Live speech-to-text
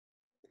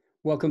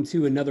Welcome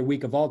to another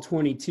week of All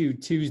 22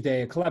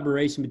 Tuesday, a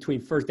collaboration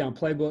between FirstDown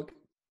PlayBook,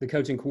 the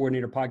Coaching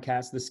Coordinator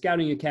Podcast, the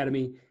Scouting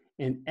Academy,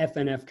 and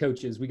FNF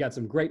Coaches. We got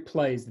some great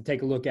plays to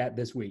take a look at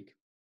this week.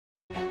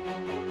 Let's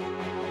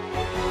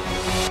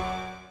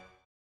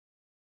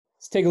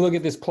take a look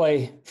at this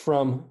play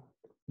from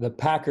the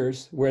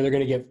Packers, where they're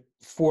going to get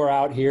 4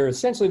 out here.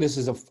 Essentially, this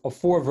is a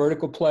 4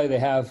 vertical play. They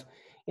have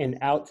an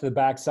out to the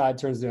backside,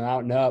 turns to an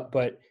out and up.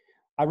 But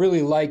I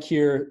really like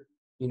here,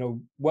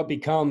 what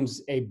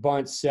becomes a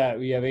bunch set.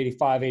 We have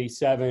 85,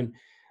 87,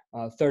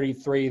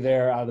 33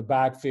 there out of the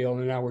backfield,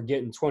 and now we're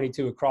getting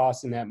 22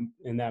 across in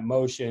that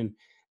motion.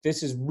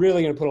 This is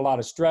really going to put a lot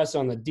of stress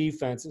on the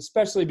defense,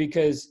 especially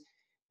because,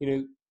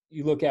 you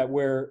look at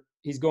where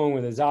he's going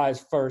with his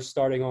eyes first,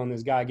 starting on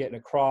this guy getting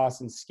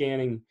across and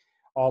scanning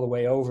all the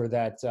way over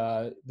that.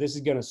 This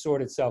is going to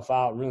sort itself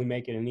out and really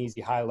make it an easy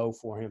high-low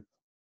for him.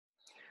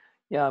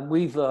 Yeah,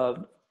 we've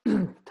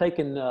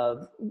taken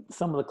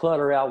some of the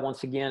clutter out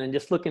once again, and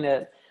just looking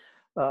at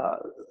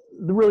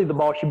really the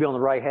ball should be on the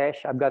right hash.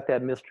 I've got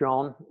that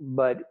misdrawn,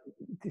 but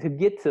to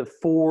get to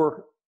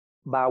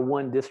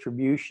 4-by-1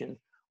 distribution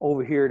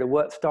over here to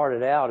what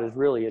started out is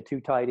really a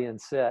 2 tight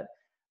end set.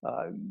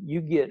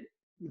 You get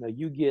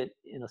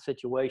in a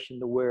situation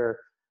to where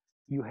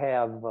you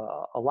have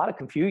a lot of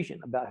confusion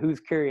about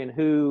who's carrying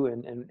who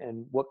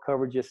and what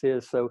coverage this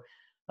is. So.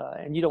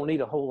 And you don't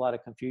need a whole lot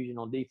of confusion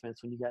on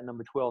defense when you got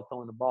number 12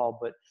 throwing the ball.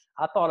 But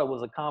I thought it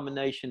was a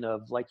combination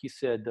of, like you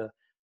said, the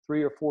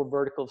 3 or 4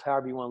 verticals,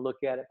 however you want to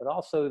look at it, but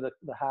also the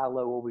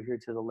high-low over here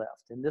to the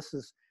left. And this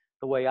is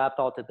the way I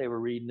thought that they were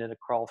reading it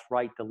across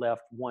right to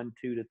left, 1,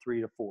 2 to 3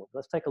 to 4.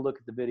 Let's take a look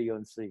at the video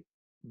and see.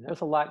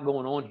 There's a lot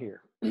going on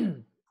here. Oh,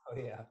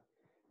 yeah.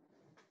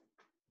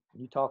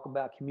 You talk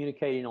about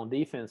communicating on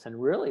defense, and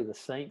really the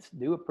Saints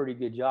do a pretty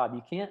good job.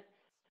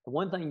 The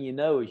one thing you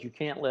know is you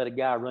can't let a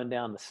guy run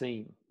down the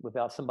seam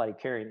without somebody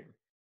carrying him.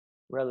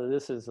 Rather,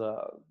 this is,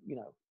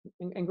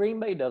 and Green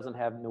Bay doesn't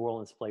have New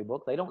Orleans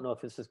playbook. They don't know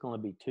if this is going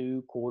to be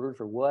 2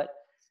 quarters or what.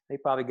 They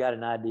probably got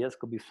an idea. It's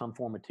going to be some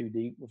form of 2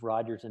 deep with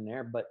Rodgers in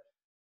there. But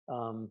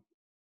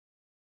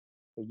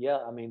yeah,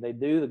 I mean, they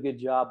do a good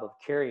job of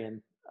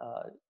carrying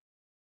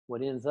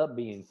what ends up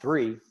being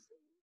 3.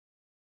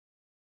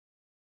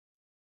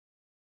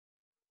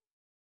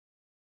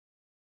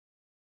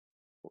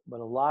 But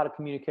a lot of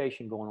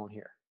communication going on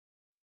here.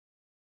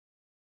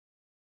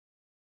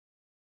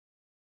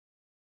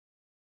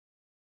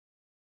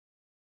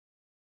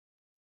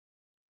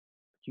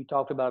 You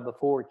talked about it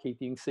before, Keith.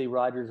 You can see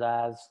Rodgers'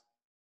 eyes.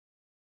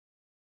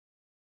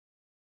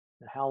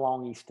 And how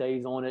long he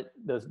stays on it.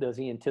 Does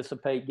he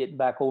anticipate getting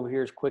back over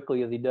here as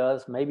quickly as he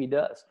does? Maybe he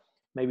does.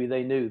 Maybe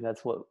they knew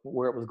that's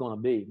where it was going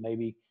to be.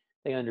 Maybe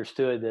they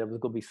understood that it was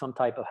going to be some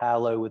type of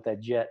high-low with that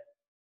jet.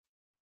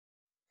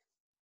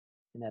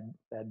 And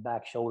that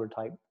back shoulder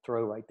type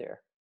throw right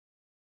there.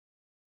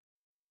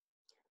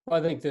 Well,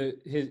 I think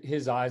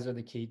his eyes are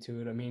the key to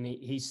it. I mean,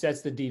 he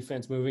sets the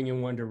defense moving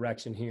in one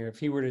direction here. If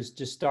he were to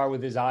just start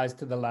with his eyes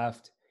to the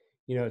left,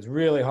 it's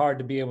really hard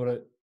to be able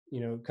to,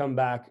 come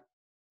back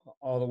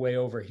all the way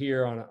over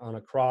here on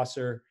a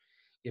crosser.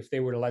 If they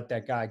were to let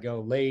that guy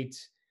go late,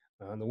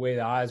 the way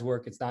the eyes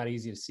work, it's not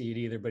easy to see it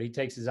either. But he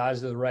takes his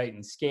eyes to the right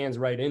and scans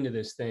right into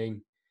this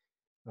thing.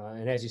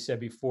 And as you said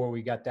before,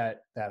 we got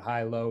that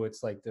high-low.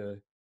 It's like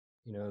the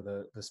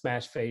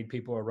smash fade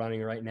people are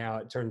running right now.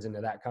 It turns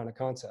into that kind of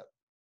concept.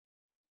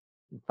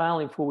 And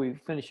finally, before we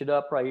finish it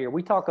up right here,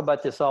 we talk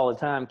about this all the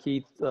time,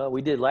 Keith.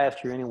 We did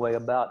last year anyway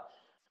about,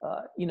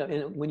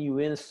 when you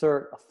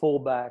insert a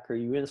fullback or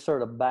you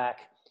insert a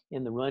back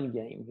in the run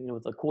game,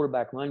 with a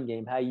quarterback run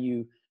game, how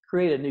you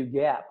create a new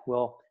gap.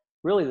 Well,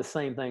 really the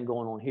same thing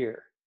going on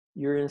here.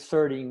 You're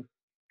inserting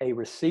a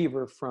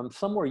receiver from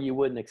somewhere you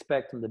wouldn't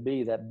expect them to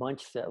be, that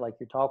bunch set like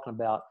you're talking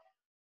about.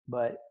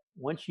 But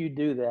once you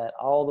do that,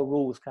 all the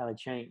rules kind of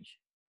change.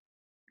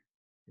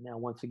 And now,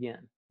 once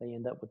again, they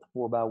end up with the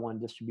 4-by-1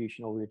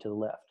 distribution over here to the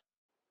left.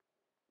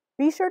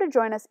 Be sure to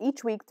join us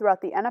each week throughout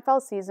the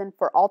NFL season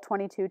for All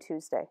 22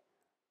 Tuesday.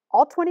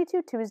 All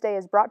 22 Tuesday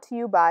is brought to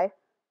you by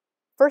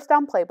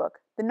FirstDown PlayBook,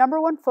 the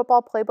 #1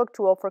 football playbook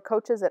tool for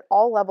coaches at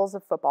all levels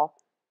of football.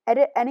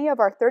 Edit any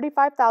of our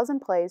 35,000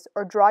 plays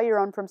or draw your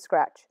own from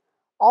scratch.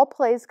 All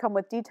plays come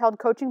with detailed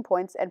coaching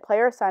points and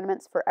player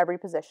assignments for every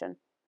position.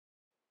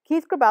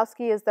 Keith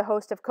Grabowski is the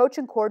host of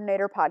Coaching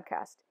Coordinator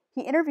Podcast.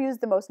 He interviews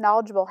the most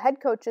knowledgeable head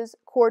coaches,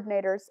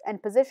 coordinators,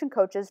 and position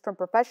coaches from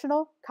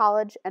professional,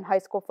 college, and high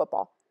school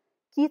football.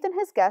 Keith and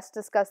his guests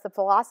discuss the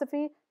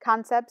philosophy,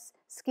 concepts,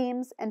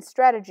 schemes, and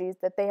strategies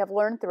that they have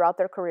learned throughout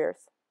their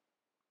careers.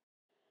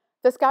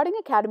 The Scouting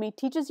Academy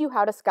teaches you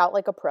how to scout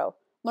like a pro.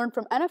 Learn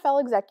from NFL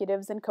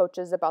executives and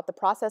coaches about the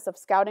process of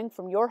scouting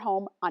from your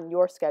home on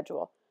your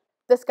schedule.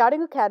 The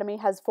Scouting Academy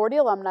has 40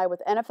 alumni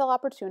with NFL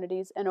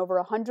opportunities and over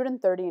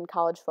 130 in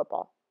college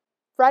football.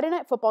 Friday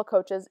Night Football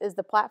Coaches is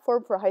the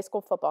platform for high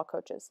school football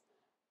coaches.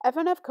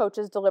 FNF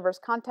Coaches delivers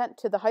content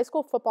to the high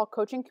school football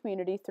coaching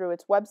community through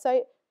its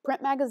website,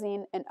 print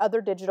magazine, and other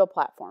digital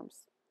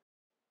platforms.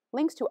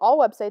 Links to all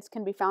websites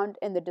can be found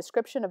in the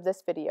description of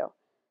this video.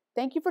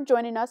 Thank you for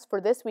joining us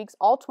for this week's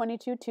All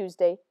 22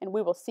 Tuesday, and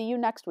we will see you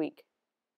next week.